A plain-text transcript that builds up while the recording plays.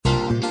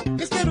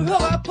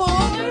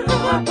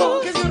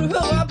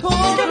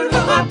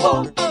Hei!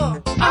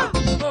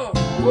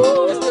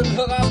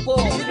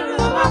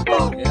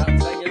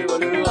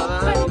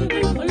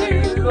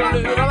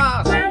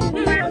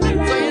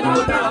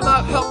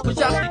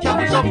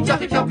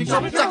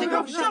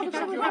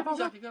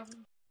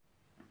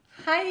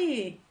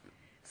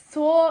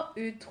 Så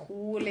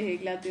utrolig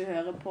hyggelig at du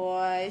hører på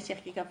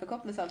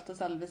Kirkekaffekopp med Salt og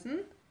Salvesen.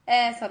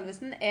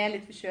 Salvesen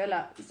litt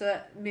forkjølet, så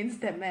min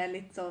stemme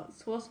litt så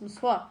som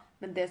så,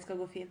 men det skal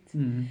gå fint.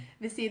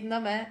 Ved siden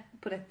av meg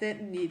på dette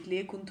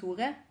nydelige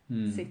kontoret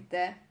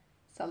sitter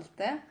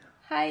Salte.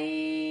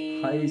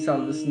 Hei! Hei,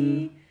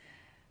 Salvesen.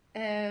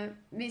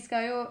 Vi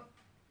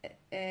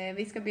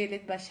skal bli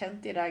litt mer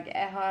kjent i dag.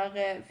 Jeg har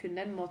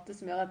funnet en måte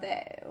som gjør at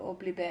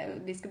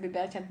vi skal bli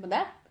bedre kjent med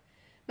det.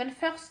 Men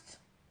først,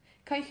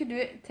 kan ikke du,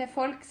 til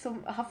folk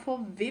som har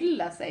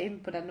forvillet seg inn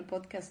på denne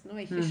podcasten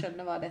og ikke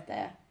skjønner hva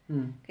dette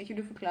kan ikke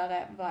du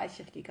forklare hva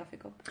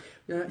Kirkekaffekopp?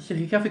 Ja,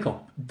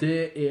 Kirkekaffekopp,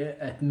 det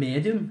et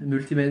medium,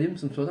 multimedium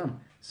som sådan,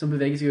 som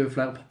beveger seg over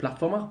flere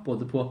plattformer,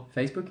 både på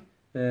Facebook,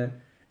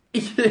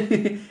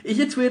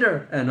 ikke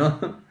Twitter ennå,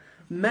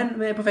 men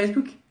vi på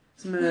Facebook,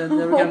 der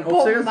du kan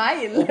oppsøke oss.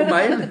 Og på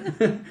mail.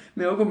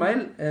 Vi også på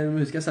mail. Vi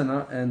husker å sende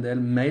en del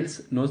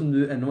mails nå som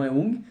du ennå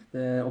ung.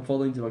 Det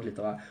oppfordring til å være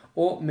klittere.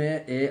 Og vi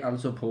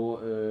altså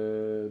på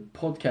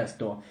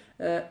podcast da.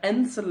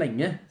 Enn så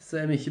lenge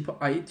så vi ikke på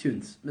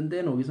iTunes, men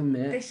det noe som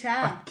vi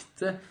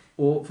akter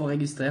å få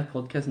registrert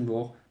podcasten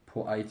vår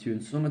på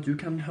iTunes, sånn at du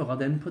kan høre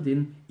den på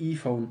din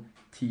iPhone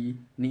 10,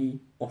 9,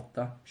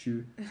 8,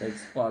 7,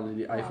 6 og alle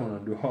de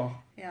iPhonene du har.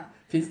 Ja.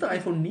 Finnes det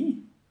iPhone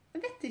 9?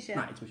 Jeg vet ikke.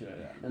 Nei, jeg tror ikke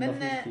det. Men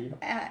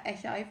jeg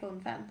ikke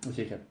iPhone-fan. Så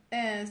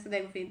det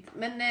går fint.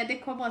 Men det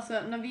kommer altså,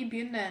 når vi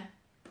begynner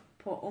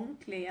på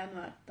ordentlig i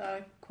januar, da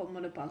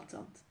kommer det på alt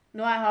sånt.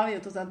 Nå har vi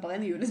jo tross alt bare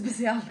en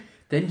julespesial.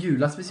 Det en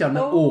julespesial. Vi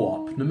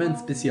åpner med en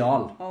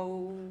spesial. Ho.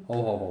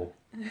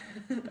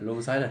 Er lov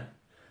å si det?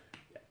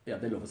 Ja,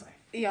 det lov å si.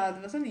 Ja, det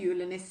var sånn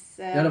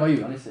julenisse. Ja, det var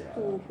julenisse.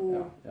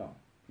 Ja.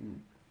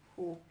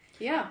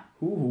 Ja.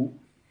 Ho.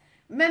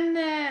 Men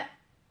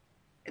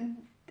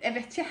jeg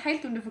vet ikke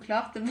helt om du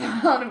forklarte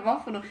hva det var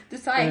for noe. Du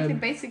sa egentlig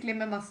basically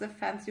med masse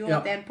fans ord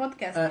at det en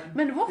podcast.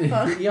 Men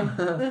hvorfor? Ja,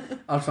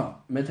 altså,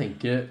 vi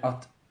tenker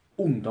at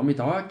ungdom i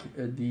dag,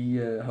 de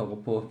hører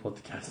på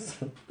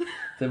podcast.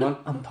 Det var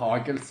en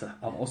antagelse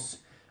av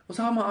oss. Og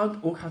så har vi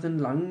også hatt en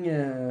lang,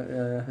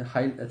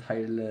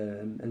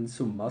 en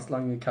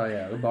sommerslang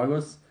karriere bak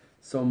oss,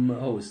 som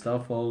hoster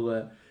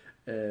for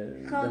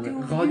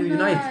Radio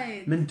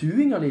Unite. Men du,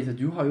 Inger-Lise,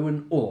 du har jo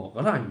en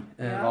årelang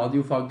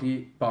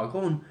radiofaglig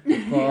bakgrunn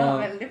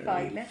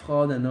fra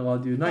denne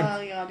Radio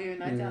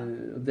Unite.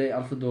 Det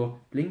altså da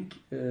Blink,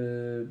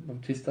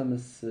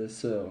 baptisternes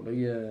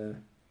sørlige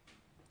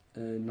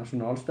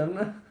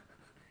nasjonalstevne.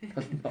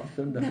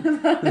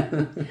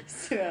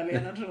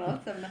 Sørlige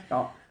nasjonalstevne.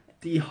 Ja,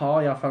 de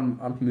har i hvert fall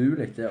alt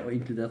mulig til å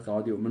inkludere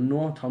radio. Men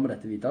nå tar vi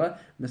dette videre.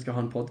 Vi skal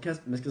ha en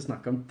podcast, vi skal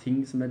snakke om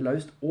ting som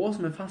løst og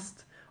som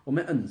fast. Og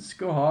vi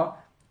ønsker å ha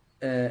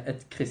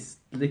et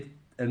kristelig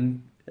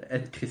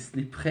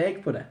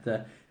preg på dette,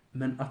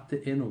 men at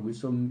det noe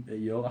som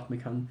gjør at vi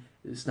kan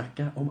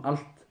snakke om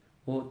alt,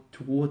 og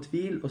tro og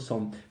tvil og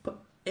sånn.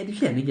 Er du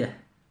ikke enige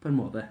på en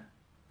måte?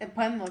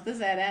 På en måte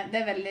så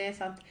det veldig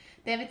sant.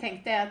 Det vi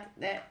tenkte at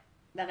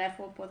der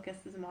få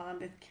podcaster som har en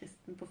litt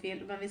kristen profil,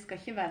 men vi skal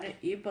ikke være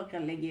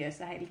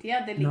überreligiøse hele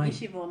tiden. Det ligger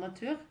ikke i vår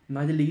natur.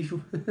 Nei, det ligger ikke.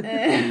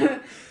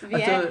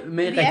 Vi er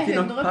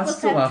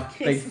 100%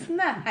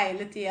 kristne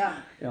hele tiden.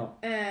 Ja.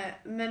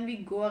 Men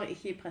vi går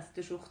ikke i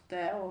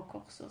presteskjorte og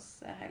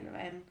korsos hele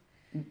veien.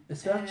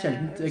 Svært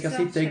sjeldent. Jeg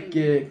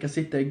har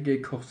sett deg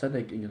korse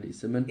deg,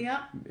 Inger-Lise, men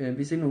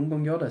hvis jeg noen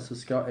gang gjør det, så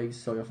skal jeg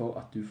sørge for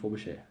at du får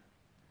beskjed.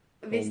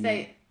 Hvis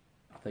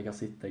jeg har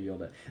sett deg gjør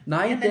det.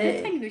 Nei, men det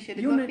trenger du ikke.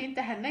 Det går fint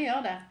til henne gjør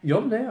det.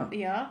 Gjør det,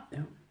 ja.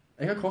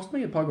 Jeg har korset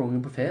meg et par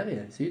ganger på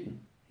ferie i Syden.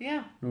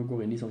 Ja. Når jeg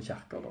går inn i sånne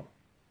kjerker da.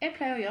 Jeg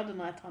pleier å gjøre det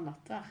når jeg tar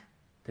nattvær.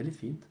 Det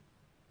litt fint.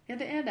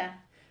 Ja, det det.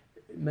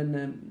 Men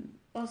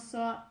og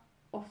så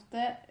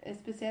ofte,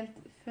 spesielt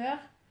før,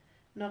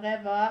 når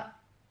jeg var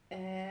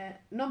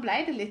nå ble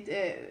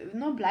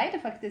det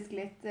faktisk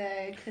litt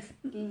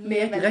kristelig.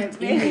 Med rett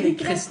inn i det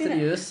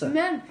kristeliøse.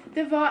 Men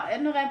det var,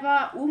 når jeg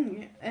var ung,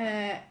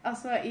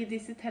 altså i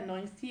disse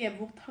tenåringstider,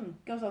 hvor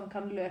tanker og sånn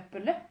kan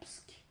løpe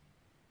løpsk,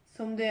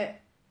 som det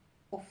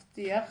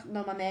ofte gjør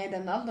når man i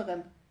den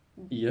alderen,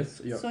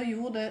 så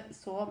gjorde det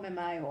så med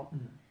meg også.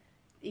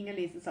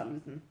 Inger-Lise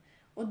Salvesen.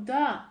 Og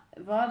da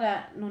var det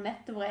noen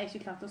netter hvor jeg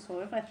ikke klarte å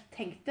sove, for jeg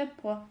tenkte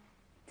på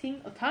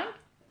ting og tang,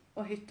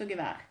 og hytt og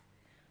gevær.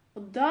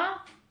 Og da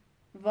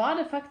var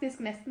det faktisk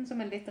nesten som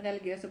en litt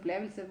religiøs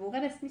opplevelse, hvor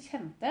jeg nesten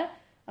kjente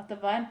at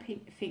det var en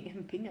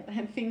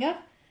finger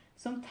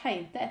som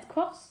tegnte et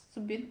kors,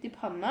 som begynte i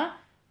panna,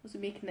 og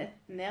som gikk ned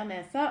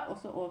nesa, og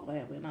så over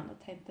øyebrynene,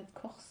 og tegnte et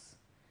kors,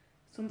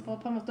 som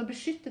for på en måte å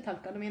beskytte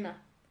tankene mine.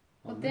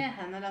 Og det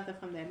hender det at jeg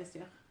fremdeles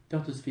gjør. Det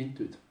hørtes fint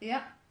ut.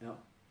 Ja.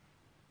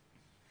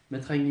 Vi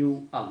trenger jo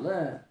alle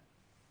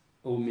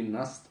å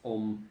minnes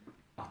om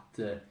at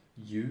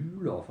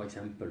jula, for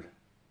eksempel,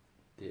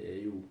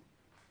 det jo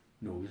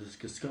noe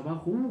som skal være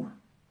ro.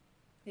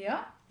 Ja.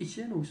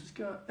 Ikke noe som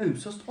skal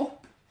øses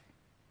opp.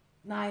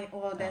 Nei,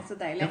 det er så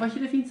deilig. Det var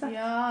ikke det fint sagt?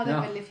 Ja, det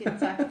er veldig fint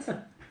sagt.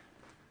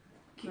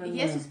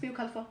 Jesus blir jo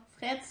kalt for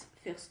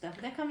fredsfyrste.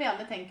 Det kan vi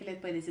alle tenke litt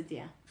på i disse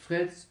tider.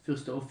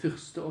 Fredsfyrste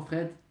og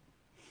fred.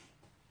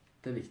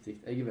 Det er viktig.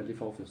 Jeg er veldig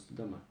for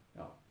fyrstedømme.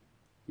 Ja.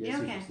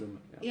 Jesu fyrstedømme.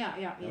 Ja,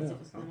 Jesu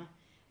fyrstedømme.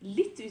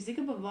 Litt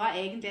usikker på hva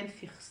egentlig en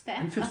fyrste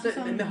er. En fyrste,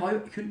 vi har jo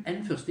kun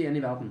en fyrste igjen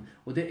i verden,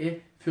 og det er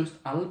fyrst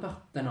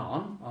Albert den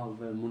annen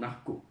av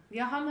Monaco.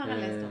 Ja, han har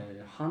jeg lest om.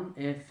 Han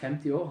er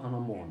 50 år, han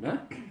har måne,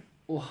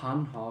 og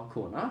han har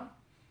kone.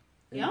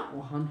 Ja.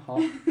 Og han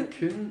har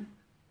kun...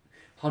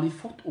 Har de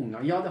fått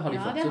unger? Ja, det har de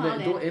fått. Så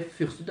da er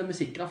fyrstedømme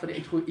sikret, for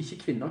jeg tror ikke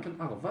kvinner kan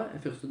arve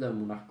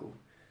fyrstedømme Monaco.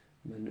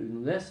 Men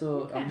under det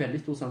så er han veldig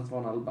stor sans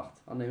for han Albert.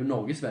 Han er jo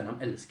Norges venn,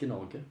 han elsker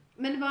Norge.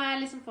 Men hva er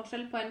liksom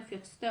forskjellen på en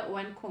fyrste og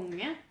en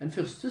konge? En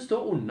fyrste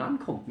står under en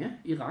konge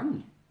i rang.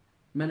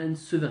 Men en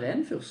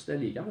suveren fyrste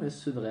er like mye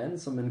suveren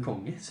som en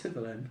konge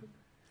suveren.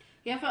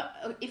 Ja,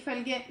 for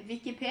ifølge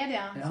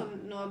Wikipedia, som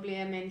nå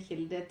blir min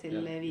kilde til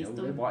visdom.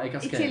 Ja, det er bra. Jeg har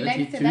skrevet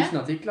 1000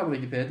 artikler på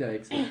Wikipedia.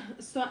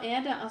 Så er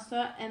det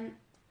altså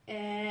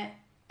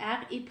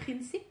er i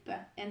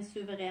prinsippet en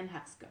suveren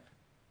hersker.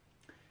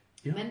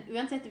 Ja. Men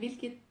uansett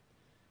hvilket...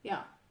 Ja,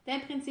 det er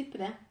prinsippet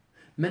det.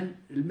 Men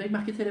jeg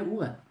merker til det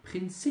ordet.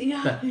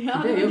 Prinsippet.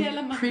 Ja, det er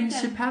jo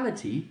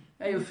principality.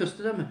 Er jo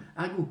fyrstedømme.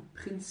 Ergo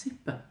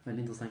prinsippet.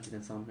 Veldig interessant i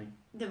den sammenheng.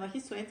 Det var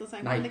ikke så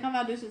interessant, men det kan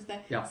være du synes det.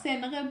 Ja.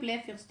 Senere ble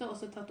fyrste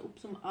også tatt opp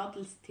som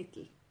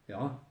adelstitel.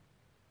 Ja,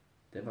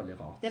 det er veldig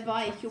rart. Det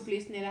var ikke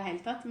opplysende i det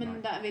hele tatt, men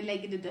vi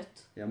legger det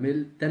dødt. Ja,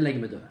 den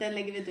legger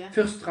vi død.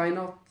 Først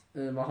Reinhardt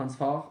var hans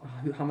far.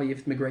 Han var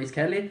gift med Grace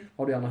Kelly.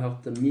 Har du gjerne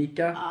hørt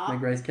Mika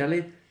med Grace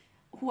Kelly?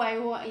 Hun er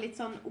jo litt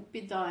sånn opp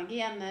i dag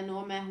igjen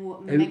nå med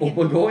hun... Er hun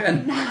oppe og går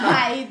igjen?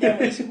 Nei, det er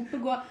ikke oppe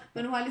og gå.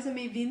 Men hun er liksom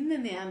i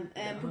vinden igjen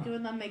på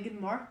grunn av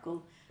Meghan Markle.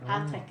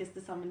 Her trekkes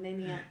det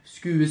sammenligninger.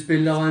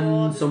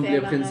 Skuespilleren som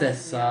blir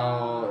prinsessa.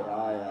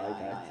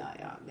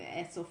 Ja, det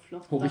er så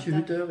flott. Håper ikke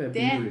hun dør i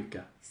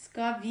bilulykke. Det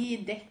skal vi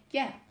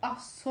dekke.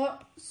 Altså,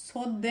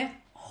 så det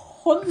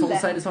holder. For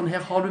å si det sånn,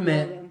 her har du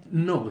med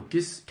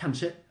Norges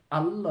kanskje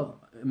aller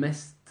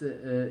mest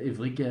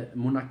ivrige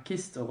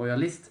monarkist og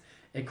royalist.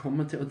 Jeg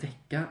kommer til å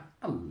dekke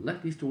alle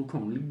de store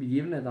kongelige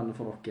begivenhetene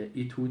for dere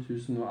i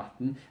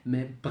 2018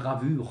 med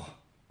bravur.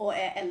 Og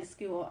jeg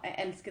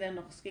elsker den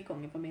norske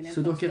kongefamilien.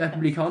 Så dere er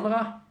republikanere,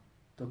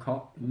 dere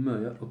har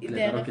mye å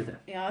glede dere til.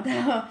 Ja,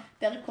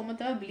 dere kommer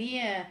til å bli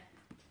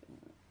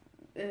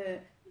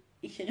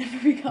ikke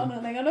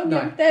republikanere lenger, nå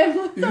glemte jeg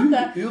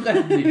motsatte.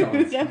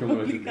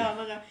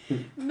 Urepublikanere.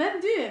 Men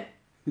du,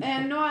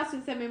 nå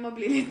synes jeg vi må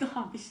bli litt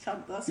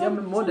rabiskjante.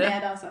 Sånn er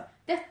det altså.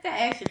 Dette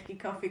er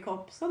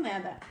kirkekaffekopp, sånn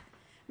er det.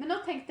 Men nå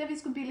tenkte jeg vi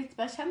skulle bli litt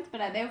mer kjent med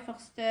deg. Det er jo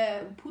første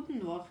podden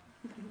vår.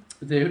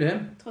 Det er jo det.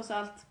 Tross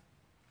alt.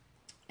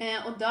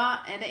 Og da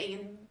er det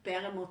ingen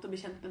bedre måte å bli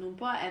kjent med noen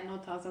på enn å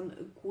ta sånn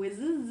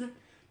quizzes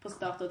på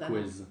start.no.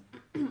 Quiz.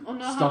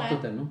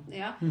 Start.no.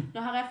 Ja,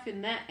 nå har jeg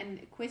funnet en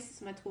quiz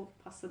som jeg tror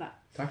passer deg.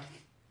 Takk.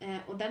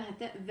 Og den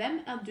heter «Hvem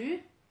er du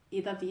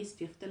i da vi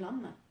styrte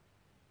landet?»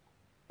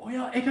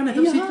 Åja, jeg kan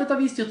nettopp sitte da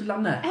vi styrte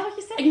landet. Jeg har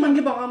ikke sett det. Jeg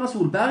mangler bare Anna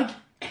Solberg.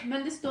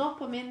 Men det står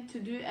på min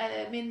to-do,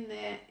 min...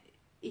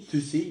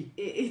 To see.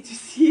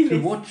 To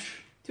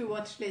watch. To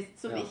watch list,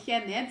 som ikke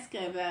er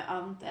nedskrevet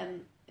annet enn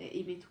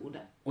i mitt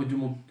hode. Og du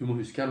må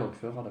huske å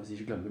loggføre det, hvis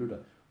ikke glemmer du det.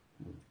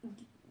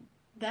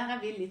 Der er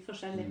vi litt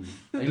forskjellige.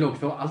 Jeg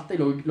loggfører alt.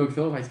 Jeg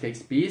loggfører faktisk hva jeg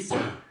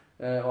spiser,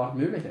 og alt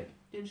mulig.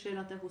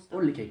 Unnskyld at jeg hoster.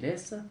 Og hva jeg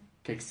leser,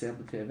 hva jeg ser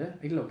på TV.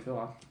 Jeg loggfører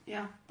alt.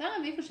 Ja, der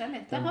er vi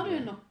forskjellige. Der har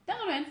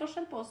du en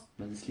forskjell på oss.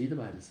 Men det sliter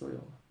på helse å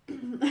gjøre.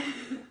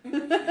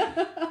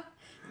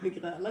 Vi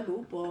grøler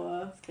god på å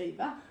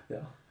skrive.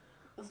 Ja.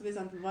 Og så blir det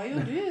sånn, hva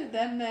gjør du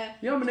den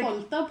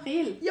 12.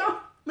 april? Ja,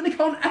 men jeg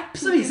har en app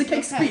som viser hva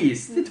jeg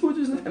spiste i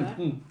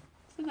 2015.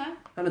 Sånn der.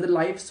 Den heter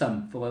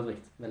LiveSum for øvrig.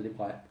 Veldig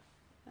bra app.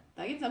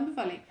 Dagens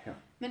anbefaling. Ja.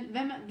 Men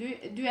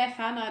du er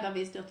fan av da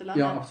vi styrte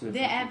landet? Ja, absolutt.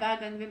 Det er hver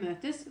gang vi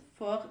møtes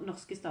for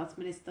norske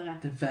statsministere.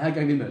 Det er hver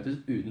gang vi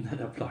møtes uten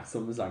den der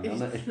plagsomme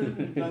sangerne.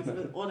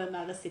 Og den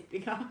der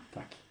sippinga.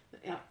 Takk.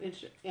 Ja,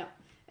 unnskyld. Ja.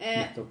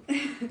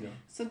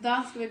 Så da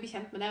skal vi bli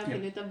kjent med deg og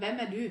finne ut av hvem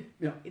er du.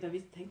 I dag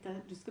vi tenkte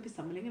du skal bli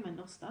sammenlignet med en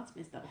norsk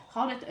statsminister.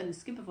 Har du et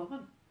ønske på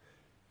forhånd?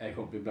 Jeg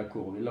håper vi blir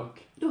Kåre Willoch.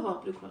 Du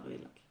håper du Kåre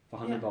Willoch.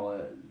 For han er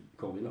bare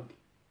Kåre Willoch.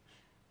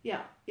 Ja,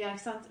 ikke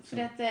sant? For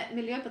dette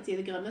Miljøpartiet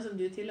Det Grønne som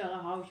du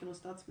tilhører har jo ikke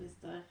noen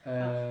statsminister.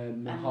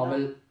 Vi har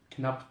vel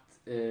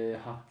knapt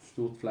hatt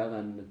stort flere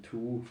enn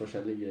 2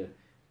 forskjellige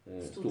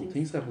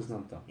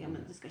stortingsrepresentanter. Ja,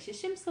 men du skal ikke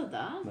skimse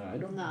da.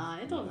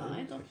 Nei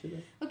da.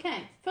 Ok,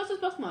 første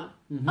spørsmål.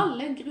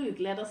 Alle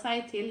grugleder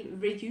seg til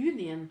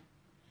reunion.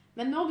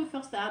 Men når du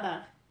først er der,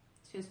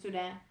 synes du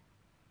det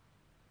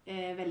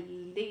er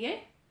veldig gøy?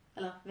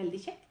 Eller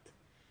veldig kjekt?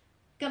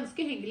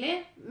 Ganske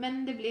hyggelig,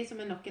 men det blir som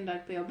nok en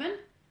dag på jobben.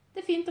 Det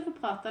er fint å få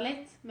prate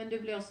litt, men du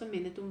blir også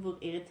minnet om hvor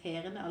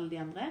irriterende alle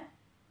de andre er.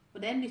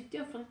 Og det er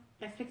nyttig å få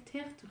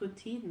reflektert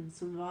rutinen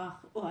som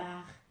var og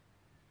er.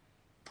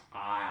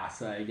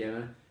 Altså,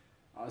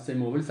 jeg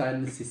må vel si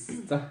den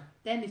siste.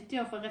 Det nyttig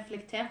å få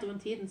reflektert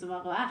rundt tiden som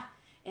var og er.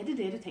 Er det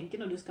det du tenker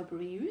når du skal på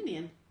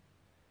reunion?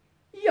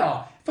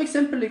 Ja, for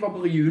eksempel jeg var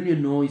på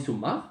reunion nå i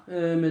sommer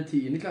med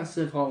 10.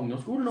 klasse fra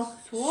ungdomsskolen. Og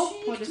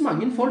sykt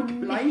mange folk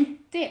ble...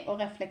 Nyttig å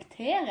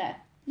reflektere.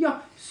 Ja,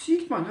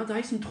 sykt mange av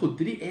de som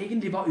trodde de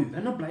egentlig var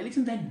uvenner, ble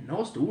liksom venner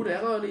og stod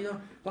der og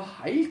var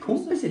helt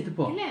kompis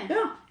etterpå.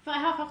 Ja. For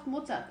jeg har hørt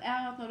motsatt. Jeg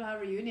har hørt når du har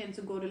reunion,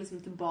 så går du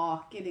liksom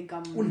tilbake i de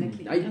gamle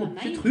klikkene. Nei, jeg må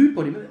ikke tro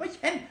på dem, men det var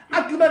kjent.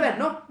 Alle var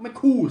venner. Vi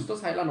koste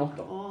oss hele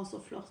natta.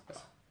 Så flott.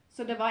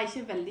 Så det var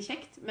ikke veldig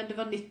kjekt, men det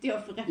var nyttig å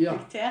få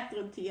reflektert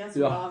rundt tida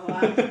som var og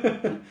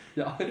er.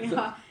 Ja,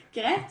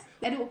 greit.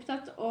 Er du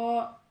opptatt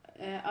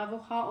av å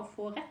ha og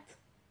få rett?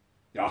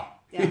 Ja.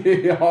 Er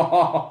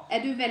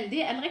du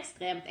veldig eller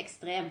ekstremt?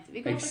 Ekstremt. Vi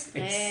går for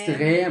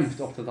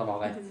ekstremt opptatt av å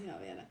ha rett. Ja,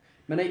 vi er det.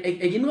 Men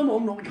jeg innrømmer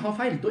om når jeg har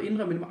feil, da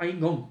innrømmer jeg det med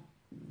en gang.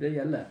 Det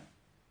gjelder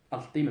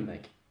alltid med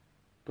meg.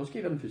 Da skal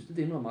jeg være den første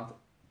til å innrømme at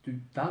du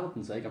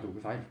verden så jeg har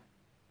tatt feil.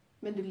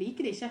 Men du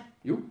liker det ikke?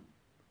 Jo.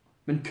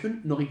 Men kun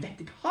når jeg vet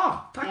jeg har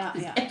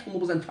faktisk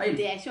 100% feil.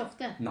 Det er ikke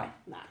ofte? Nei.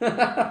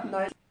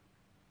 Nei.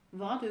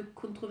 Var du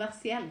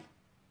kontroversiell?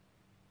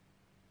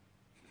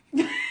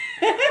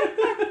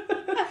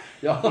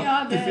 Ja, jeg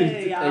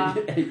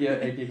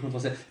er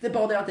kontroversiell. Det er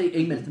bare det at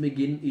jeg meldte meg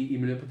inn i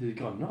Miljøpartiet De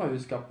Grønne, har jo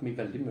skapt meg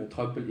veldig mye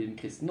trøbbel i den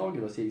kristne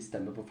Norge, da sier jeg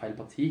stemmer på feil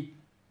parti.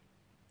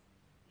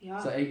 Ja.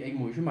 Så jeg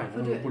må jo ikke mene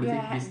noe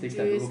politikk hvis jeg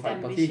stemmer på feil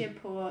parti. Du stemmer ikke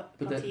på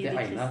partiet De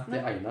Kristne?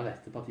 Det ene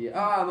rette partiet.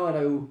 Nå er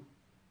det jo...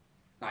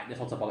 Nei, det er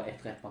fortsatt bare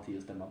ett rett parti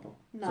å stemme på.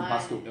 Som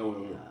pastor. Jo,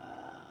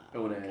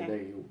 det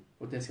er jo...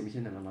 Og det skal vi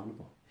ikke nevne navnet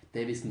på.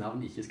 Det er hvis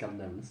navn ikke skal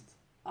nevnes.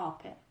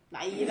 AP.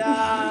 Neida!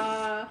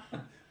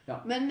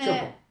 Men...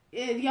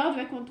 Ja, du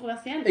er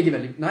kontroversiell. Jeg er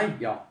veldig... Nei,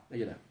 ja,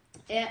 jeg er det.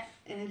 Jeg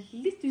er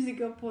litt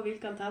usikker på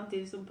hvilke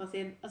alternativ som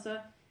passer inn. Altså,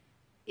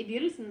 i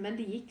begynnelsen, men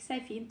det gikk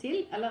seg fint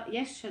til. Eller,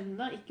 jeg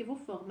skjønner ikke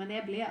hvorfor, men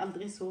jeg ble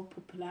aldri så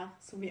populær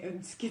som jeg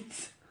ønsket.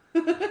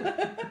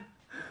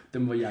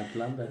 Det må være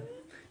jævlende.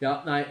 Ja,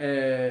 nei,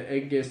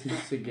 jeg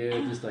synes jeg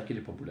er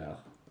tilstrekkelig populær.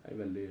 Jeg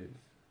er veldig...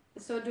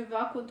 Så du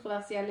var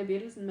kontroversiell i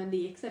begynnelsen, men det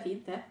gikk seg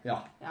fint til? Ja,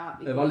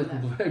 jeg var litt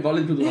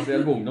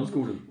kontroversiell på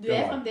ungdomsskolen. Du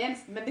er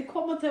fremdeles, men det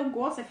kommer til å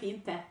gå seg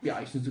fint til. Ja,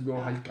 jeg synes det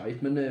går helt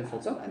greit, men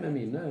fortsatt med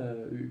mine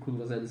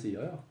kontroversielle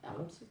sider, Ja,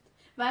 absolutt.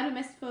 Hva er du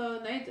mest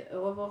fornøyd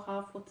over å ha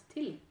fått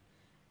til?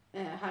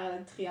 Her er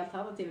det 3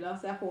 alternativer da,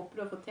 så jeg håper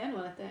du har fått til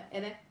noe av dette.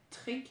 Er det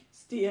trygg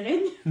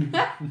styring?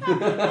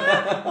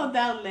 Og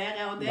der ler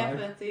jeg, og det er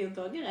fordi Jon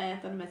Torger er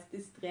et av de mest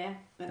distré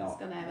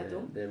menneskene jeg vet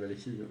om. Det er vel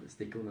ikke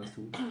stikke under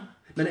stol.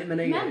 Men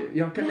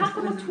her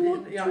kommer to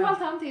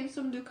alternativ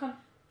som du kan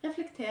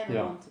reflektere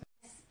rundt.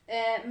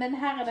 Men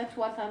her er det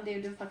 2 alternativ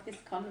du faktisk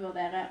kan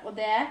vurdere, og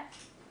det er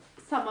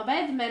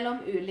samarbeid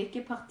mellom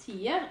ulike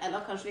partier,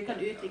 eller kanskje vi kan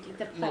utvikle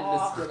til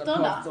parter da.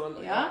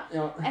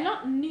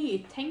 Eller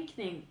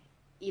nytenkning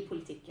i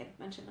politikken,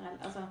 men generelt,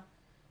 altså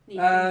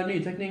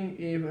nytenkning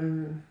i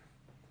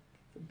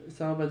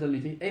samarbeid eller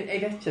nytenkning.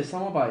 Jeg vet ikke,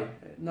 samarbeid.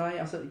 Nei,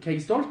 altså, hva er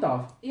jeg stolt av?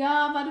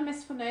 Ja, hva er du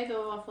mest fornøyd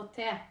over å få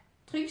til?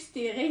 Trygg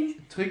styring,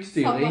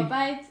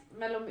 samarbeid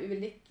mellom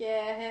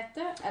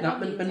ulikheter, eller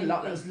nytenkning? Men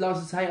la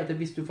oss si at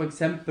hvis du for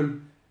eksempel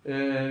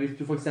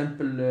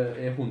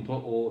er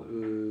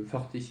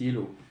 140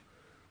 kilo,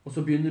 og så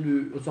begynner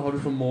du, og så har du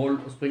som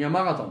mål å springe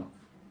maraton,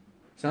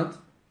 sant?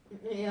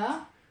 Ja.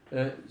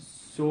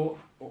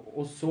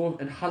 Og så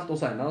en halvt år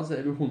senere så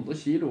er du 100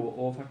 kilo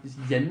og faktisk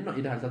i det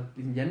hele tatt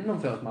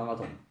gjennomført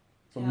maraton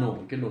som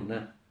noenlunde.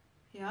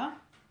 Ja.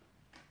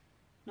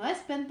 Nå er jeg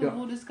spent på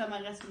hvor du skal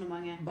med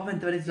resonemanget. Bare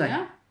vent, hva det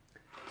sier.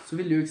 Så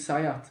vil jo jeg si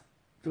at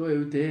da er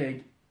jo det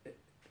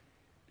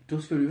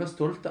da skal du være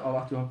stolt av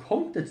at du har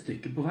kommet et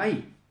stykke på vei.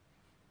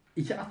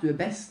 Ikke at du er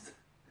best.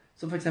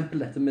 Så for eksempel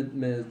dette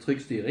med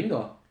trygg styring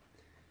da.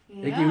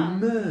 Jeg er jo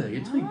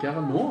mye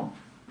tryggere nå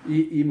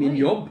i min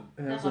jobb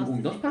som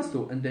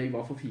ungdomspastor enn det jeg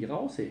var for 4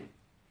 år siden.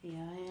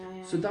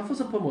 Så derfor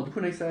så på en måte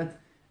kunne jeg si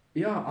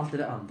at alt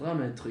det andre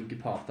med trygge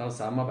parter og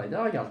samarbeid, det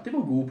har jeg alltid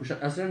vært god på.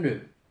 Altså,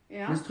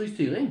 mens trygg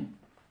styring,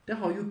 det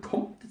har jo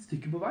kommet et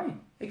stykke på vei.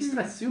 Jeg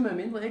stresser jo med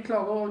mindre. Jeg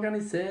klarer å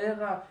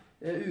organisere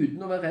uten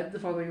å være redd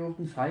for at jeg har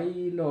gjort en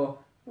feil, og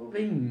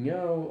ringe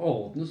og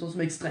ordne, sånn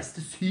som jeg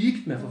stresste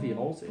sykt med for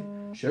 4 år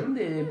siden. Selv om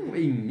det på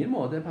ingen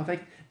måte er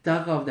perfekt.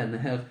 Derav denne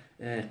her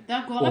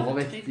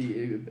overvektig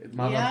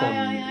maraton.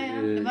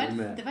 Det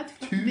var et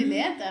flott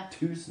bilde.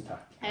 Tusen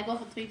takk. Jeg går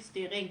for trygg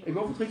styring.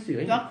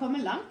 Du har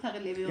kommet langt her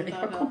i livet. Jeg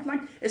har kommet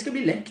langt. Jeg skal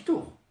bli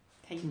lektor.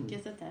 Tenke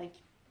seg til.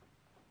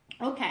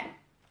 Ok.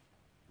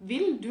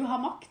 Vil du ha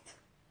makt?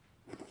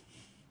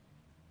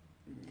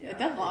 Det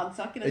er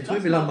ransakende. Jeg tror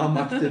jeg vil ha mer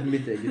makt over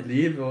mitt eget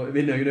liv og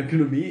min egen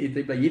økonomi.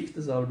 Etter jeg ble gift,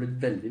 så har det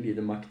blitt veldig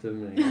lite makt over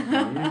min egen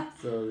økonomi.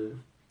 Så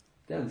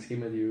det ønsker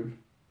jeg meg til jul.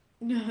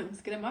 Du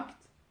ønsker deg makt?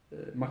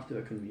 Makt og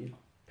økonomi,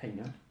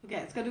 penger. Ok,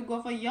 skal du gå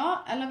for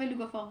ja, eller vil du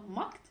gå for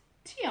makt?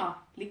 Tja,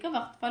 liker i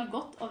hvert fall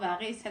godt å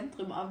være i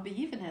sentrum av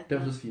begivenheten. Det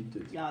hørtes fint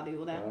ut. Ja, det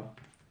gjorde det.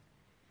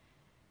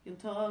 Jon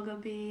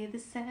Torger be the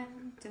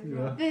center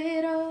of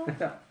it all.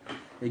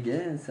 Jeg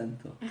er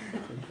senter.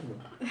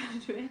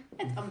 Du er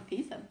et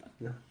amfisenter.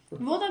 Ja.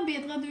 Hvordan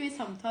bidrar du i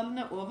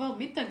samtalene over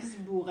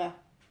middagsbordet?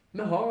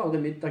 Vi har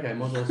aldri middag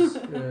hjemme hos oss.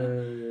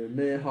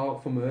 Vi har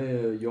for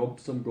mye jobb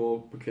som går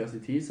på hver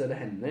sin tid, så det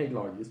hender jeg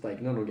lager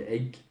stegene noe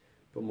egg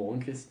på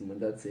morgenkvisten, men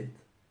that's it.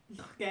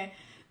 Ok.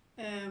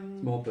 Så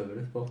vi hopper over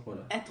det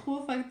spørsmålet. Jeg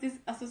tror faktisk,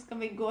 altså skal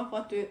vi gå for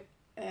at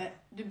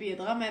du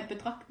bidrar med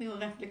betraktninger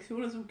og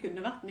refleksjoner som kunne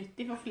vært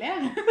nyttig for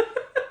flere?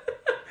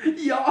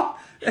 Ja!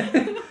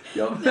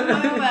 Ja. Det må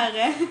jo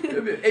være...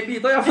 Jeg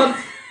bidrar i hvert fall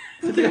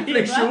til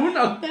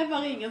refleksjoner. Det er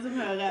bare ingen som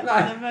hører.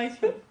 Nei. Det er bare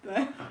kjempe.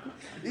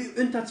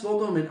 Unntatt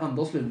svogeren min,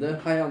 Anders Lunde.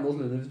 Hei Anders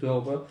Lunde, hvis du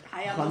hører på.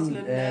 Hei Anders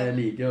Lunde. Han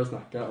liker å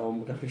snakke om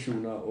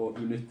refleksjoner og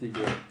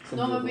unyttige.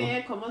 Nå må vi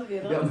komme oss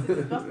videre. Ja.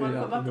 Siste spørsmål,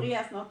 for batteriet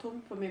er snart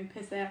tomt på min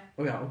PC.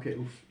 Ja, ok,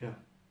 uff, ja.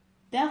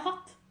 Det har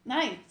hatt...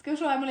 Nei, skal vi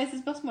se, jeg må lese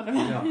spørsmålet.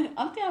 Ja.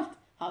 Alt i alt,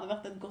 har det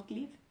vært et godt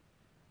liv?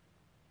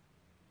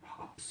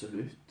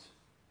 Absolutt.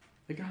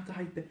 Jeg har det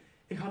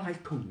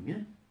helt konge.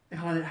 Jeg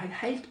har det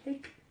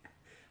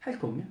helt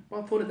konge.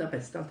 Bare få det der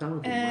beste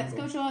alternativet.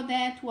 Skal vi se, det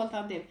er 2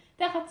 alternativ.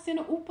 Det har hatt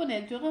sine opp- og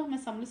nedturer med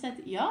samlesett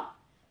ja,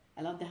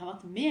 eller det har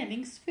vært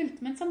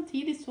meningsfylt, men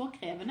samtidig så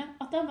krevende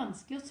at det er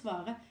vanskelig å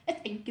svare et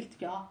enkelt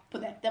ja på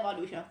det. Det var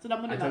det jo ikke, så da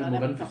må det være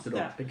det første.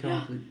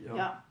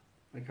 Ja.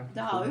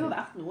 Det har jo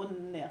vært noen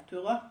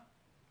nedturer.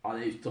 Ja,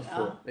 det er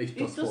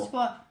ytterst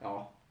få. Ja.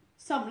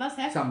 Samlet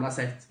sett.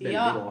 Veldig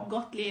ja, bra.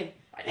 Godt liv.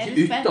 Nei, ikke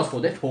ytterst få,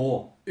 det er få.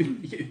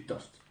 Ikke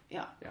ytterst.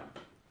 Ja.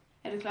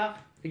 Er du klar?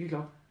 Jeg er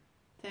klar.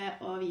 Til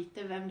å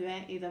vite hvem du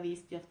er i det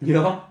vistgjørte?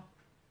 Ja.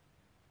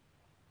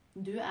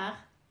 Du er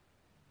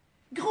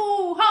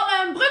Gro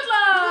Harlem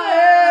Brundtland!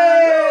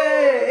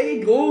 Jeg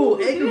er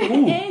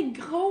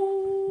Gro!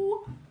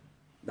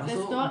 Det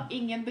står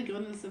ingen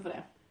begrunnelse for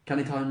det. Kan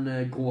jeg ta en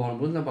Gro Harlem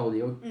Brundtland-parodi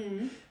også?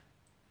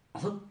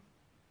 Altså,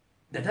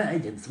 dette er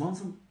Jensmann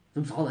som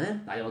sa det.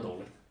 Nei, det var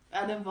dårlig.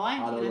 Ja, det var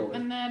egentlig det,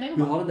 men det er jo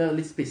Hun har det der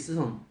litt spisse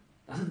sånn.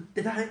 Altså,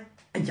 dette er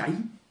jeg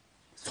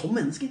som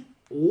menneske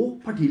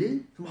og partileder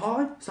som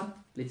har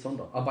sagt litt sånn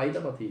da.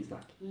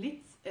 Arbeiderparti-snakk.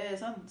 Litt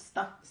sånn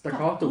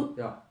Stakkato,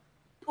 ja.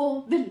 Og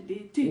veldig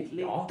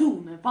tydelig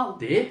tonefall.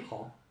 Det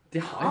har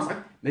jeg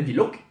sagt. Men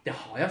Villok, det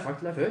har jeg sagt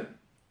til deg før.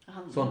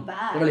 Sånn,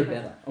 det var litt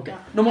bedre. Ok,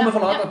 nå må vi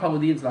forlate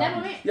parodiens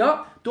verden.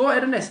 Ja, da er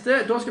det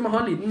neste. Da skal vi ha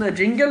en liten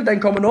jingle. Den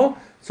kommer nå.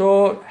 Så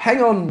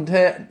hang on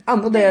til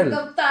andre del.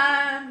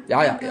 Ja,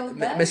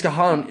 vi skal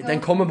ha den.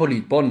 Den kommer på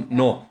lydbånd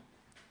nå.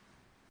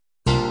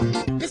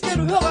 Hva skal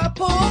du høre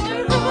på?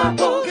 Hva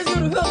skal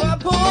du høre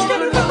på? Hva skal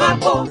du høre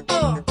på?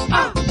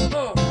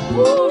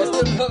 Hva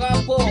skal du høre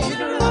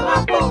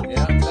på?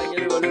 Ja, trenger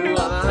du å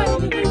lure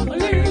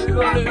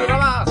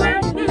meg?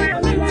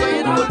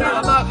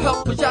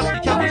 Hør på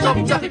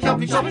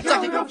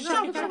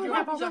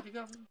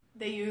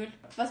Det er jul.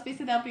 Hva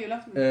spiser dere på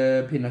julaften?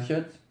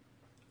 Pinnekjøtt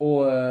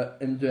og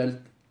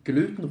eventuelt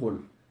glutenrull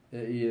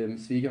i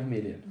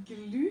svigerfamilien.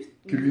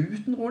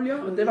 Glutenrull, ja.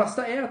 Det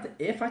verste er at det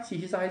er faktisk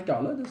ikke så helt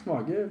gale. Det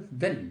smaker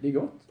veldig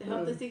godt. Det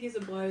hørtes ikke så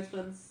bra ut for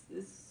en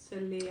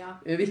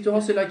cøliaki. Hvis du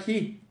har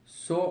cøliaki,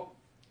 så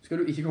skal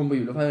du ikke komme på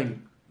julefeiring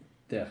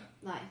der.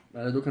 Nei.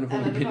 Eller da kan du få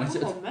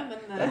pinnekjøtt.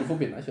 Ja, du får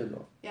pinnekjøtt da.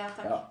 Ja,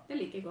 takk. Ja. Det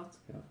liker jeg godt.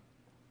 Ja.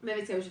 Men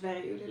vi skal jo ikke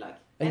feire jul i lag.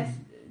 I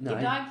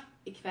dag,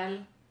 i kveld,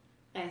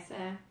 reiser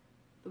jeg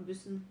på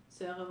bussen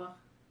sørover.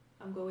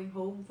 I'm going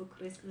home for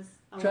Christmas.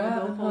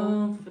 Drive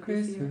home for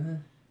Christmas.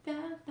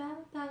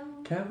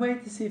 Can't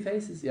wait to see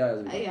faces. Ja.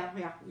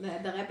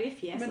 Der blir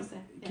fjes å se.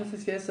 Hva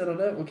slags fjes er det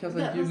der? Og hva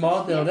slags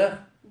mat er det der?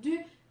 Du,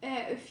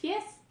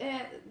 fjes,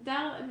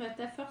 der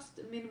møter jeg først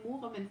min mor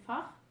og min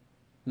far.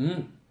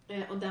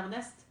 Og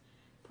dernest,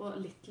 på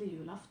lille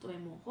julaften i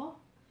morgen,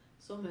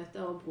 så møter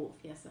jeg også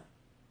brorfjeset.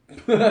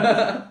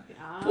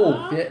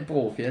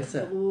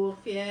 Brorfjeset.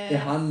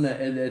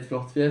 Er det et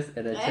flott fjes?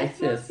 Er det et kjekt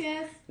fjes?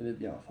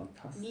 Ja,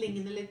 fantastisk.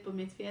 Ligner litt på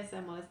mitt fjes,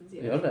 jeg må nesten si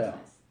det. Gjør det, ja.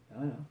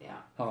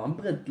 Har han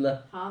bridle?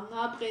 Han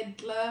har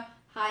bridle,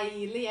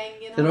 hele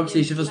gjengen. Til dere som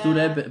ikke forstod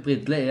det,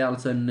 bridle er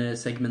altså en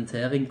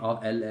segmentering av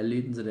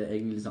LL-lyden, så det er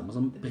egentlig det samme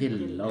som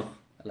briller.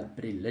 Eller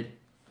briller.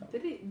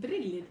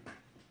 Briller.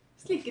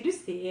 Slikker du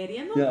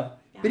serien nå? Ja,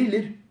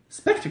 briller.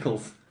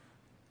 Spectacles.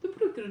 Da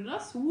bruker du når det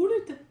er sol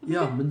ute.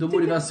 Ja, men da må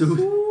det være sol.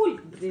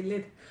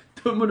 Solbriller.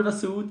 Da må det være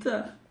sote.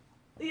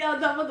 Ja,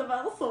 da må det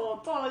være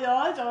såte.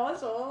 Ja,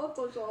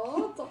 såte.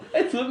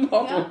 Jeg tror vi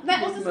har drukket Nei,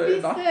 og så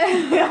spiste...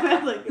 Ja, vi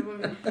har drukket på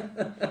mye.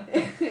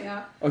 Ja.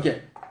 Ok.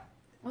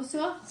 Og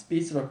så...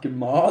 Spiser dere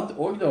mat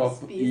også da,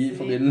 i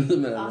forbindelse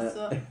med denne...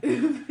 Altså,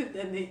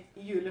 denne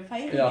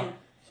julefeiringen. Ja.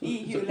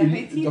 I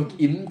julehøytiden. Dere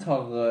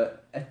inntar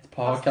et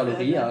par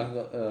kalorier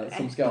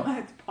som skal...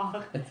 Et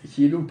par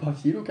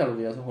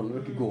kilokalorier som holder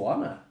dere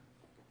gående.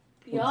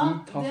 Og ja, de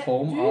tar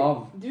form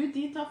av...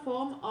 De tar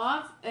form av...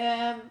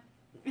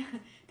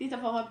 De tar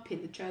form av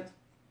pinnekjøtt.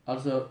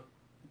 Altså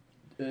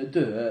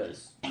døde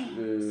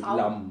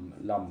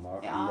lammer,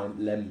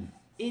 lem.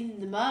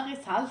 Innmari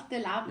salte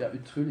lam. Ja,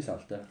 utrolig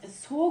salte.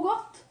 Så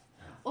godt.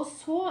 Og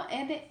så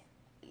er det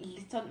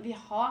litt sånn, vi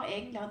har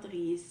egentlig hatt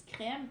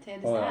riskrem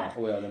til dessert,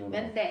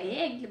 men det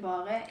egentlig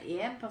bare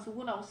en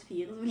person av oss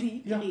 4 som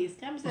liker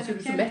riskrem, så er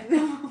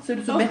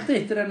du så mett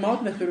etter den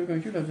maten, vet du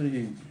kan ikke løse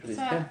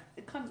riskrem.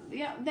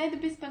 Det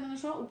blir spennende å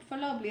se.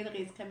 Oppfølger blir det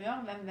riskrem i år,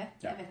 hvem vet?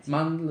 Jeg vet ikke.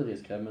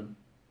 Mandelriskremen.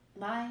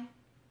 Nei.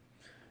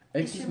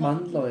 Jeg synes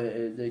mandler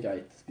det er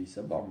greit å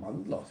spise, bare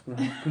mandler. Kunne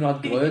du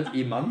hatt grøt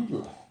i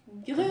mandel?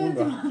 Grøt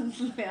i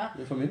mandel, ja.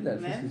 Det er for min del.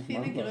 Men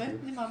finner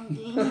grøten i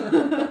mandel.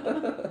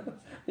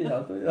 Ja.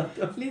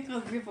 Litt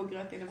vanskelig å få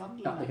grøt inn i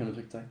mandel. Ja, det kan du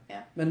trygt si.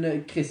 Men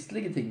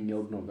kristelige ting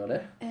gjør du noe av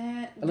det?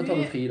 Eller tar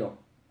du fri da?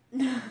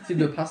 Siden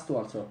du er pastor,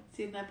 altså.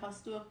 Siden jeg er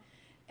pastor.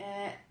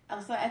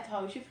 Altså, jeg tar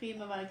jo ikke fri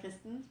med å være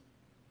kristen.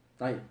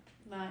 Nei.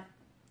 Nei.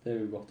 Det er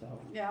jo godt å ha.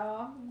 Ja,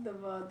 det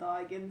var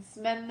dagens.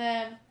 Men,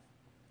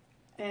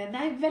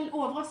 nei, vel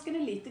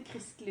overraskende lite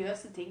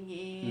kristeliøse ting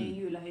i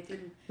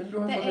julehøytiden. Men du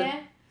har det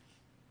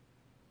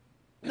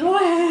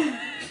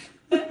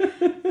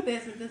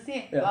jeg skulle si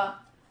var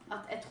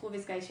at jeg tror vi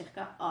skal i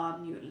kirka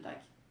annen juledag.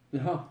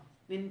 Ja.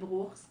 Min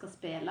bror skal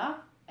spille.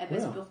 Jeg ble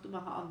spurt om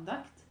å ha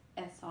andakt.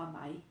 Jeg sa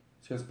nei.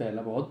 Skal han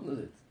spille på oddene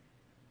ditt?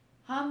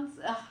 Han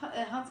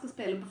skal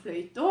spille på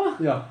fløyta.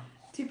 Ja.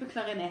 Type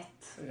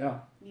klarinett. Ja.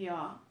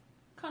 Ja.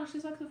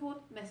 Kanskje saksofon,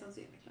 mest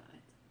sannsynlig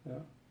klarinett. Ja.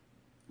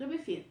 Det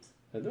blir fint.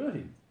 Ja, det blir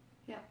fint.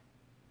 Ja.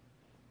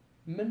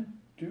 Men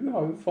du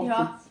har jo fått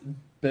et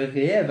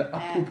brev,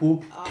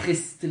 apropos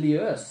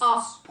kristeliøst.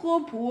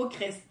 Apropos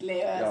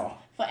kristeliøst.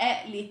 For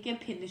jeg liker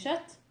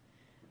pinnekjøtt.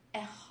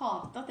 Jeg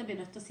hater at jeg blir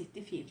nødt til å sitte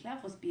i finklær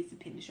for å spise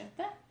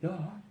pinnekjøttet. Ja.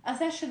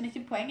 Altså, jeg skjønner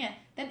ikke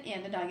poenget. Den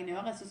ene dagen i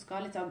året så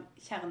skal liksom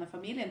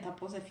kjernefamilien ta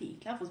på seg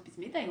finklær for å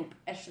spise middag ihop.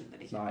 Jeg skjønner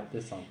det ikke. Nei, det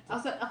er sant.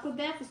 Altså, akkurat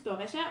det forstår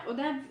jeg ikke. Og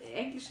det er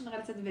egentlig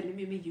generelt sett veldig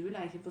mye med jula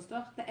jeg ikke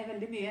forstår. Det er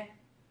veldig mye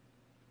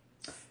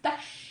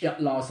stæsj. Ja,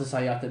 la oss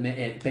si at det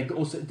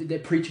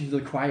er preaching to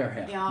the choir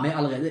her. Ja. Vi er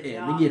allerede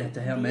enige i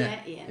dette her. Vi er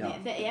enige. Ja.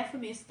 Det er for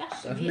mye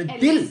stæsj. Vi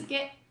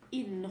elsker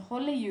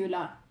innholdet i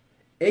jula.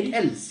 Jeg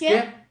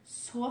elsker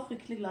så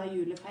fryktelig glad i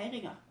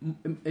julefeiringer.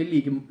 Jeg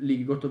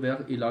liker godt å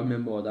være i lag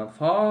med både en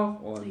far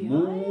og en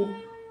mor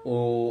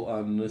og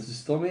en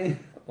søster mi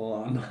og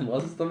en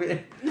andre søster mi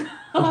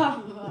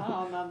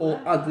og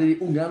alle de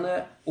ungene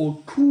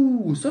og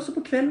kose oss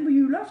på kvelden på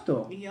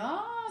julaften. Ja,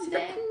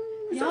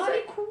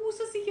 de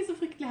koser oss ikke så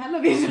fryktelig heller.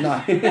 Nei,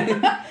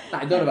 da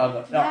er det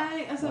verre. Ja.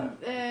 Nei, altså,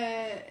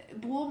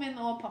 bror min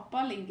og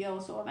pappa ligger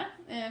og sover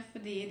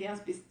fordi de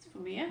har spist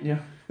for mye. Ja.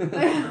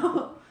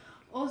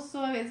 Og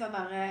så er vi sånn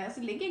der,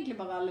 så ligger egentlig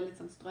bare alle litt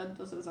sånn strødd,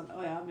 og så er det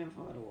sånn, vi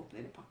får vel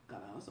åpne de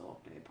pakkene, og så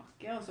åpner vi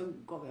pakker, og så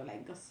går vi og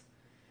legger oss.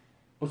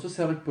 Og så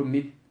ser dere på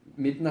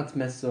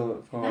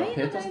midnattsmesser fra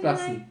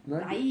Petersplassen?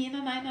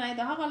 Nei,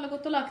 det har alle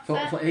gått og lagt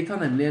seg. For jeg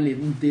tar nemlig en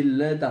liten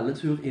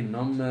dalletur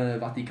innom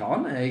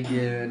Vatikanet,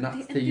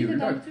 natt til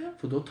juledag,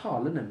 for da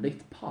taler nemlig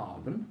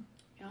paven.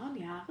 Ja, han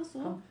gjør det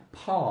så. Han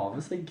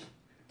paver seg.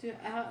 Du,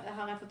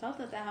 har jeg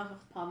fortalt at jeg har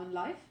hørt paven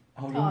live?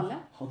 Har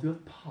du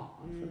hørt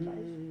paven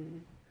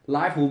live?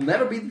 Life will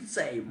never be the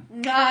same.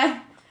 Nei,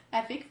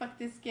 jeg fikk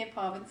faktisk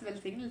pavens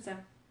velsignelse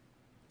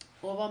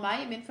over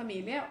meg, min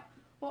familie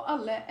og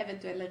alle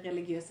eventuelle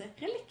religiøse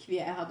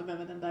relikvier jeg hadde med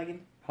meg den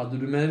dagen. Hadde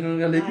du med noen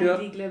relikvier?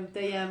 Nei, de glemte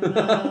hjemme.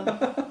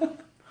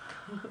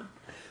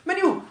 Men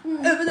jo,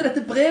 over til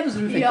dette brevet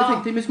som du fikk, jeg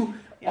tenkte vi skulle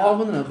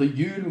avrunde for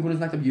jul, vi kunne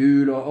snakke om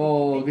jul,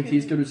 og hva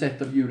tid skal du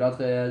sette opp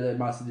juletre, det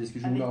er masse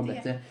diskusjoner om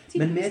dette.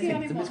 Men vi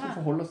tenkte vi skulle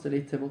forholde oss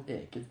litt til vårt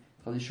eget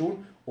tradisjon,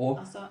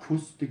 og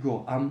hvordan det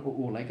går an å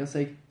ordlegge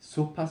seg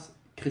såpass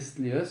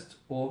kristeliøst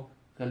og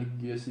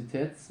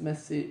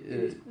religiøsitetsmessig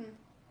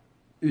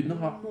uten å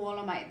ha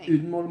mål og mening.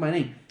 Uten mål og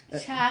mening.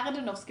 Kjære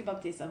det norske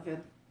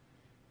baptistsamfunn,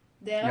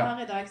 dere har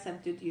i dag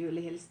sendt ut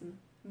julehilsen.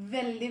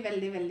 Veldig,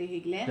 veldig, veldig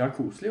hyggelig. Ja,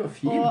 koselig og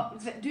fint. Og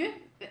du,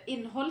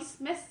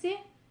 innholdsmessig,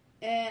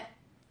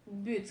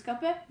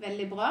 budskapet,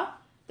 veldig bra.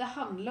 Det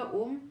handler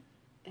om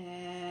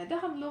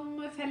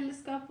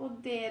fellesskap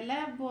og dele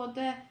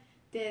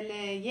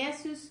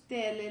Jesus,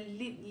 dele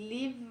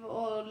liv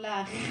og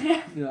lære.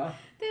 Ja.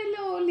 Dele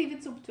og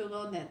livets oppturer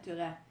og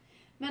nedturer.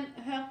 Men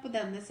hør på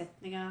denne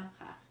setningen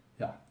her.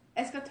 Ja.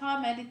 Jeg skal ta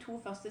med de 2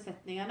 første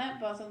setningene,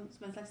 bare som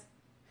en slags...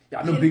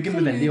 Ja, nå bygger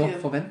vi veldig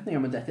opp forventninger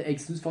med dette. Jeg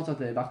synes fortsatt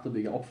det er verdt å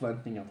bygge opp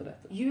forventninger til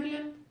dette.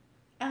 Julen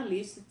er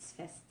lysets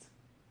fest.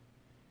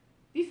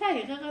 Vi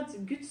feirer at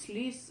Guds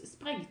lys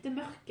sprengte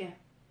mørket.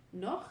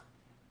 Når?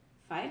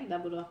 Feil,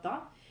 der burde du hatt da.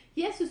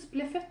 Jesus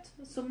ble født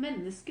som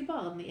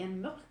menneskebarn i en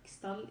mørk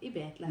stall i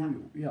Betlehem.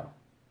 Ja.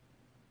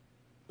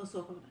 Og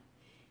så kommer det.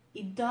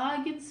 I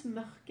dagens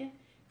mørke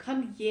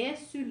kan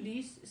Jesu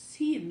lys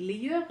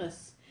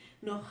synliggjøres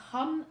når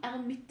han er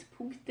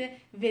midtpunktet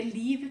ved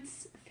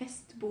livets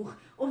festbord,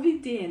 og vi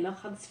deler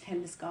hans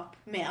fellesskap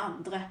med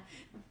andre.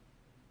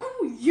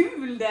 God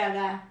jul,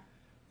 dere!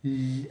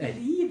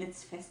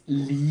 Livets festbord.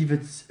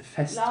 Livets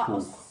festbord. La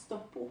oss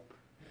stoppe opp.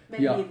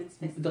 Det er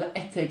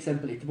ett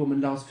eksempel etterpå, men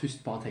la oss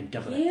først bare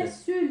tenke på dette.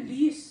 Jesu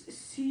lys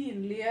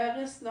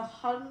synliggjøres når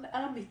han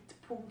er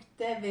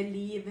midtpunktet ved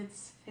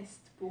livets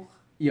festbord.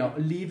 Ja,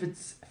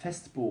 livets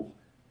festbord.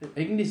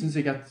 Egentlig synes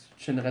jeg at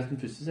generelt den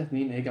første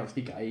setningen er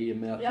ganske grei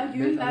med at... Ja,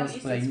 julen er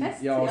lysets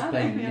fest. Ja, og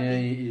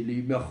sprenge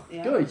i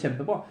mørket er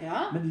kjempebra. Ja.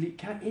 Men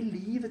hva er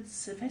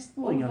livets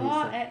festbord, Inger Lise? Og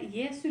hva er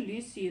Jesu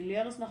lys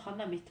synliggjøres når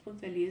han er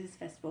midtpunkt ved livets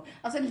festbord?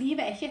 Altså,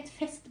 livet er ikke et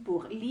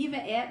festbord.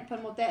 Livet er på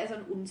en måte en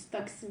sånn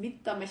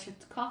onsdagsmiddag med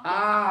kjøttkake.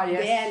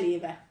 Yes. Det er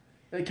livet.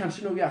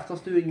 Kanskje noe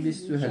hjertestuing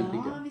hvis du er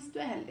heldig. Ja, hvis du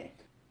er heldig.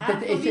 Her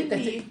får vi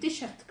nyte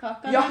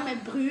kjøttkakene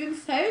med brun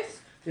saus.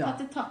 Ta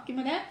til takke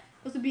med det.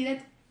 Og så blir det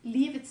et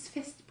livets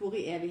festbord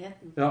i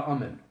evigheten. Ja,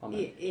 amen.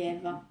 I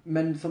Eva.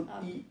 Men som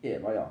i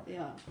Eva,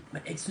 ja.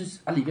 Men jeg synes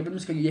allikevel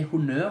vi skal gi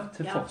honør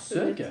til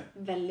forsøket.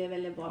 Veldig,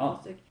 veldig bra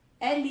forsøk.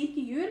 Jeg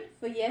liker jul,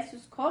 for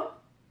Jesus kom.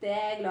 Det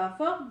er jeg glad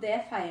for. Det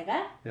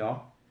feirer. Ja.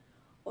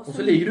 Og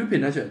så liker du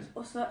pinnekjøtt.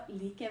 Og så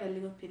liker jeg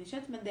veldig godt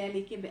pinnekjøtt, men det jeg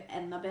liker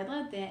enda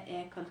bedre, det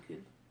er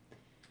kalkun.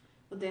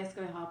 Og det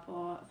skal vi ha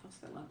på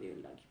første eller andre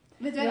juledag.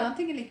 Vet du hva en annen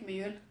ting jeg liker med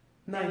jul?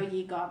 Det er å gi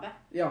gave.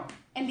 Ja.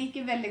 Jeg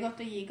liker veldig godt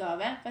å gi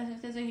gave, for jeg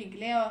synes det er så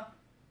hyggelig å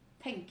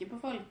tenke på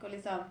folk, og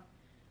liksom,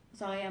 og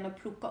så har jeg gjerne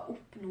plukket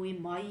opp noe i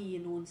mai,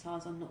 noen sa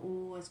sånn,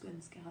 jeg skulle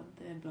ønske jeg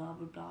hadde bla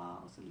bla bla,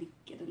 og så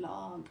ligger det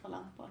langt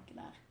baki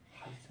der.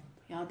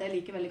 Ja, det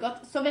liker jeg veldig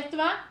godt. Så vet du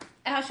hva?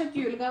 Jeg har kjøpt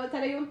julegave til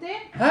deg, Jonti.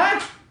 Hæ?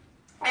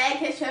 Jeg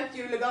har kjøpt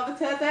julegave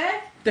til deg.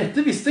 Dette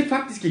visste jeg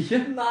faktisk ikke.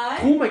 Nei.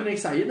 Tro meg når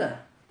jeg sier det.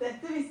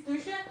 Dette visste du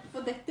ikke,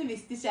 for dette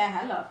visste ikke jeg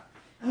heller.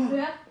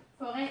 Hør.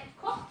 For en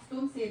kort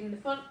stund siden,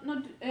 for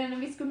når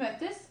vi skulle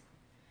møtes,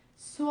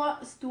 så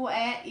sto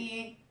jeg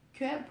i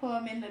kø på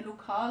min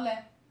lokale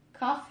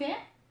kafé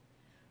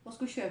og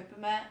skulle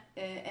kjøpe meg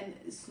en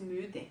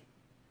smoothie.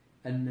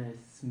 En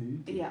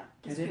smoothie? Ja.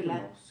 Hva er det på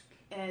norsk?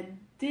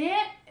 Det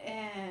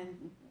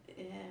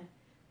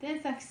er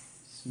en slags...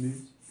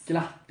 Smooth.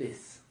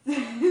 Glattis. Nei,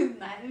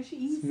 det er jo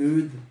ikke is.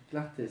 Smooth.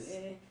 Glattis.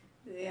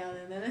 Ja,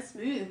 den er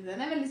smooth. Den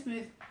er veldig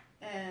smooth.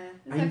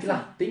 En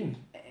glatting.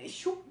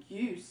 Tjukk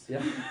juice.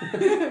 Ja.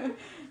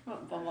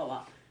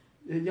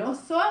 Ja. Og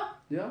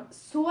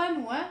så jeg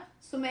noe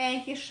som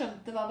jeg ikke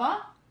skjønte hva var.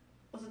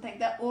 Og så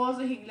tenkte jeg,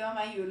 så hyggelig å ha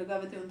meg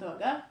julegave til Jon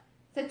Torger.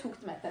 Så jeg tok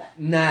det med til det.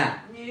 Nei.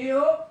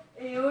 Jo.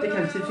 Det er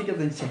kanskje sikkert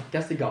den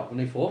kjekkeste gaven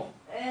jeg får.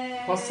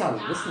 Fra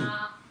Salvesen. Ja,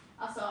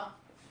 altså.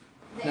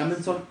 Nei, men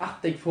sånn at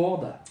jeg får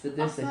det. Det er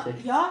det som er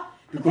kjekt. Ja,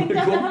 så tenkte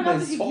jeg at det hadde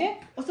vært så hyggelig.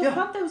 Og så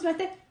fant jeg noe som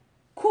heter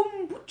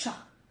kombucha.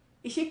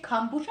 Ikke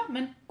kombucha,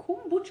 men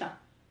kombucha.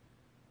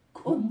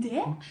 Og det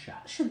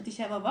skjønte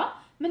ikke jeg hva var,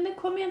 men det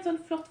kom i en sånn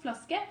flott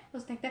flaske, og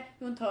så tenkte jeg,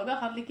 Jon Torger,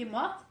 han liker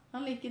mat,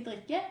 han liker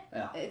drikke,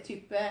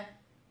 type,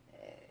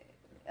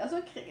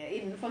 altså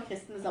innenfor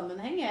kristne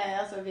sammenhenger,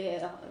 altså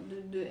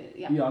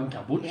Ja, en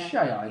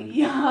kombucha, ja.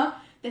 Ja,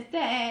 dette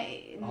er...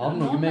 Har det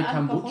noe med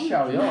kombucha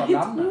å gjøre, landet?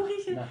 Jeg tror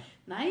ikke.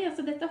 Nei,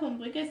 altså dette er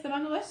håndbrygget i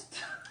Stavanger Øst.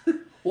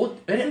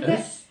 Er det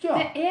Øst, ja?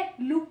 Det er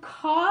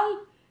lokal,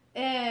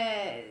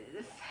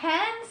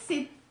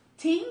 fancy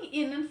ting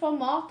innenfor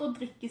mat- og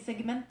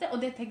drikkesegmentet, og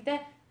det tenkte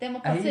jeg, det må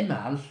passe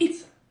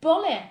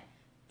ypperlig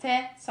til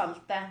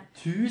salte.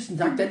 Tusen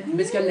takk,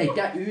 vi skal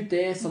legge ut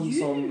det som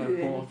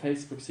på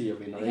Facebook-siden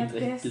min, når jeg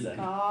drikker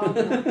den. Ja,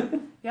 det skal vi.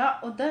 Ja,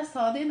 og der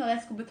sa de når jeg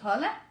skulle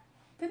betale,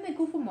 den er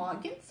god for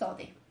magen, sa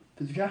de.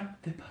 Vet du hva?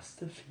 Det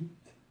passer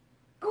fint.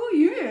 God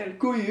jul!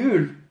 God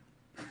jul!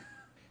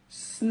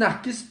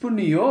 Snakkes på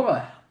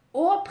nyåret.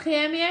 Og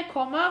premie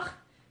kommer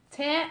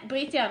til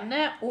Britt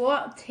Janne og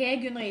til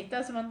Gunn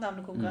Rita, som vant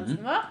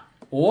navnekonkurransen vår.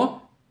 Og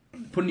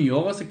på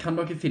nyåret så kan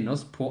dere finne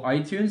oss på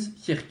iTunes,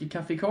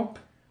 Kirkekaffekopp.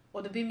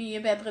 Og det blir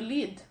mye bedre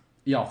lyd.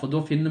 Ja, for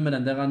da finner vi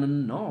den der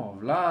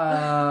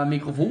navla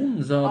mikrofonen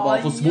som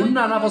bare forsvunnet.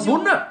 Den er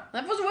forsvunnet! Den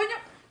er forsvunnet!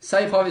 Si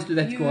ifra hvis du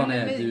vet hvor han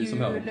er, du som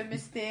hører.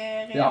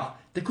 Julemysterium. Ja,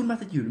 det kunne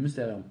vært et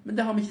julemysterium, men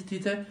det har vi ikke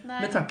tid til. Nei.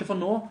 Vi takker for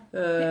nå. Vi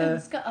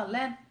ønsker alle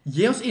en.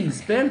 Gi oss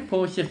innspill på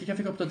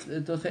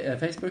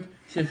kirkekaffekopp.facebook,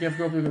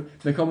 kirkekaffekopp,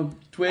 vi kommer på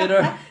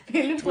Twitter,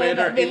 Vil du prøve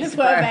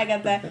meg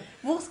at det?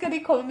 Hvor skal de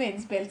komme med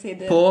innspill,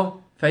 siden? På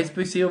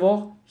Facebook-siden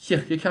vår,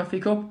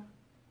 kirkekaffekopp.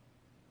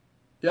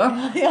 Ja,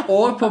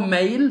 og på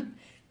mail,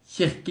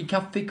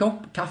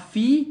 kirkekaffekopp,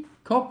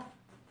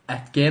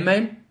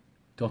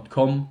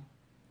 @gmail.com.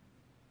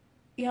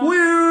 Ja. God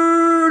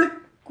jul!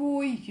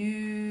 God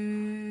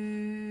jul!